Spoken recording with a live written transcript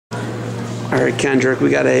All right, Kendrick, we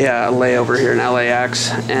got a layover here in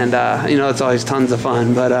LAX, and you know it's always tons of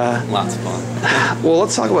fun. But lots of fun. well,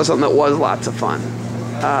 let's talk about something that was lots of fun.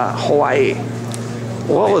 Hawaii.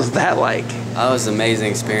 What was that like? That was an amazing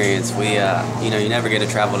experience. We, you never get to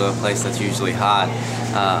travel to a place that's usually hot.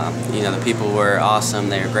 The people were awesome.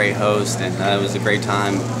 They were great hosts, and it was a great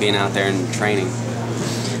time being out there and training.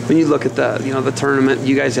 When you look at the tournament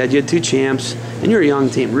you guys had 2 champs, and you're a young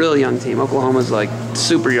team, really young team. Oklahoma's like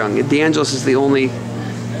super young. DeAngelis is the only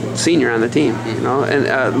senior on the team,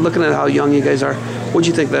 And looking at how young you guys are, what do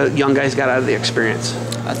you think the young guys got out of the experience?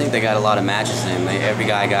 I think they got a lot of matches in. Every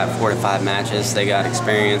guy got 4 to 5 matches. They got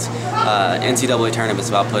experience. NCAA tournament's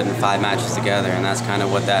about putting 5 matches together, and that's kind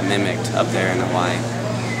of what that mimicked up there in Hawaii.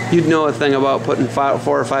 You'd know a thing about putting 4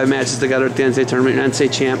 or 5 matches together at the NCAA tournament, you're an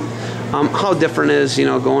NCAA champ. How different is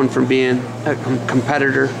going from being a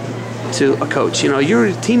competitor to a coach?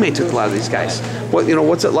 You're teammates with a lot of these guys.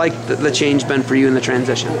 What's it like? The change been for you in the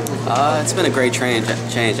transition? It's been a great change.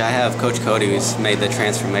 I have Coach Cody, who's made the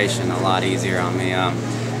transformation a lot easier on me.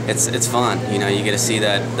 It's fun. You get to see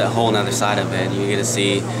that whole other side of it. You get to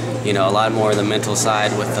see a lot more of the mental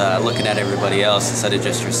side with looking at everybody else instead of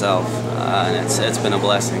just yourself. And it's been a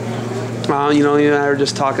blessing. You and I were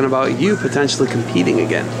just talking about you potentially competing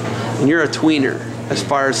again. And you're a tweener as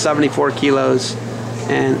far as 74 kilos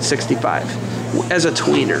and 65. As a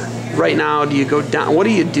tweener, right now, do you go down? What do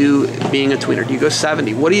you do being a tweener? Do you go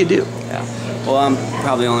 70? What do you do? Yeah. Well, I'm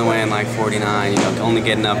probably only weighing like 49, only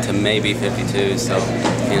getting up to maybe 52. So,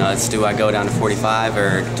 it's do I go down to 45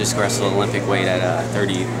 or just wrestle Olympic weight at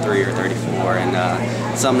 33 or 34?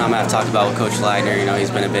 And something I'm going to have to talk about with Coach Leitner. He's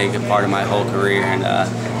been a big part of my whole career. And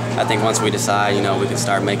I think once we decide, we can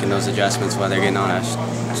start making those adjustments, whether getting on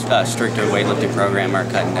a stricter weightlifting program or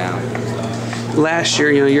cutting down. Last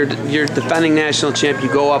year, you're defending national champ. You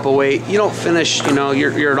go up a weight. You don't finish.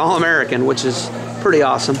 You're an All-American, which is pretty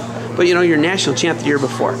awesome. But you're national champ the year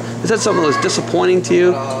before. Is that something that was disappointing to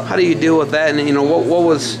you? How do you deal with that? And what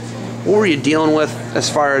were you dealing with as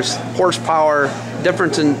far as horsepower,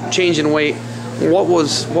 difference in change in weight? What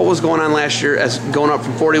was going on last year as going up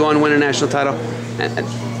from 41, winning a national title?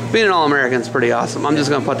 And being an All-American is pretty awesome. I'm just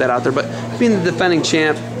going to put that out there. But being the defending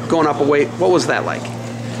champ, going up a weight, what was that like?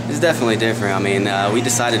 It's definitely different. I mean, we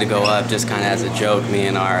decided to go up just kind of as a joke. Me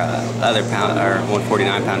and our our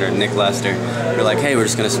 149-pounder, Nick Lester, we're like, hey, we're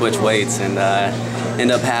just going to switch weights, and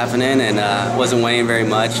end up happening, and wasn't weighing very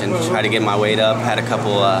much, and tried to get my weight up. Had a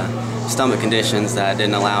couple stomach conditions that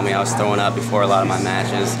didn't allow me. I was throwing up before a lot of my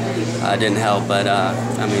matches. Didn't help, but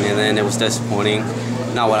in the end, it was disappointing.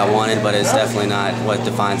 Not what I wanted, but it's definitely not what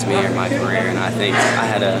defines me or my career. And I think I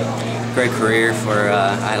had a great career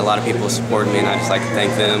I had a lot of people supporting me, and I just like to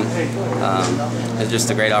thank them. It's just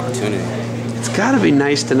a great opportunity. It's got to be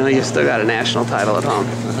nice to know you still got a national title at home.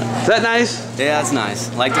 Is that nice? Yeah, it's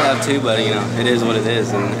nice. Like to have 2, but it is what it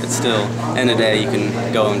is, and it's still, end of the day, you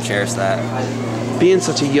can go and cherish that. Being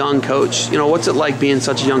such a young coach, what's it like being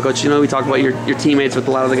such a young coach? We talked about your teammates with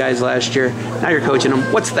a lot of the guys last year. Now you're coaching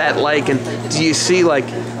them. What's that like? And do you see like,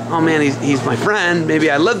 oh man, he's my friend.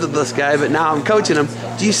 Maybe I lived with this guy, but now I'm coaching him.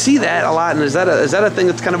 Do you see that a lot? And is that a thing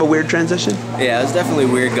that's kind of a weird transition? Yeah, it's definitely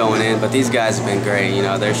weird going in, but these guys have been great.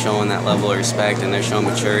 They're showing that level of respect, and they're showing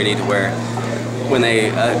maturity to where when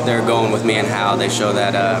they're going with me and Hal, they show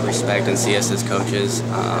that respect and see us as coaches.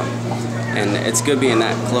 And it's good being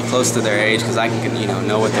that close to their age because I can,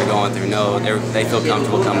 know what they're going through. They feel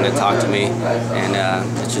comfortable coming to talk to me, and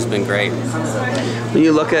it's just been great. When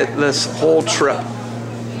you look at this whole trip,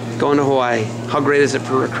 going to Hawaii, how great is it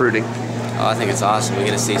for recruiting? Oh, I think it's awesome. We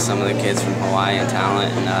get to see some of the kids from Hawaii and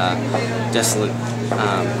talent, and just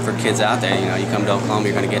for kids out there, you come to Oklahoma,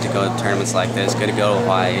 you're going to get to go to tournaments like this, get to go to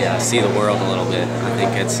Hawaii, see the world a little bit. I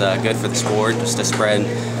think it's good for the sport just to spread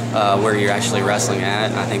where you're actually wrestling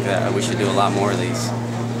at, and I think that we should do a lot more of these.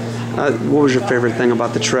 What was your favorite thing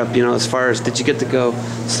about the trip? As far as, did you get to go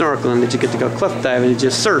snorkeling? Did you get to go cliff diving? Did you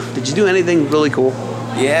surf? Did you do anything really cool?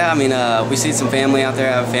 Yeah, we see some family out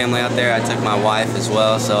there. I have a family out there. I took my wife as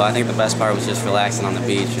well, so I think the best part was just relaxing on the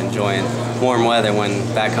beach, enjoying warm weather when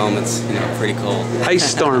back home it's pretty cold. Ice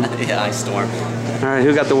storm. Yeah, ice storm. All right,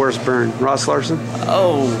 who got the worst burn? Ross Larson?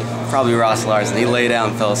 Oh, probably Ross Larson. He lay down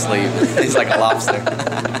and fell asleep. He's like a lobster.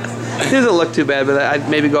 He doesn't look too bad, but I'd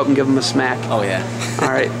maybe go up and give him a smack. Oh, yeah. All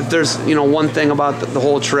right, if there's one thing about the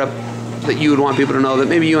whole trip that you would want people to know that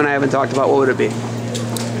maybe you and I haven't talked about, what would it be?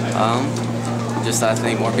 Just I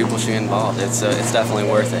think more people should get involved. It's definitely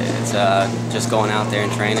worth it. It's just going out there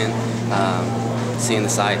and training, seeing the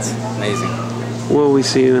sights. Amazing. Will we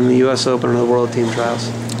see you in the U.S. Open or the World Team Trials?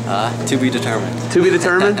 To be determined. To be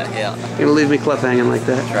determined? Yeah. You're going to leave me cliffhanging like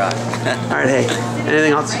that? Try. All right, hey,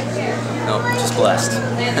 anything else? No, just blessed. All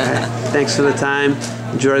right. Thanks for the time.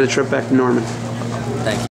 Enjoy the trip back to Norman. Thank you.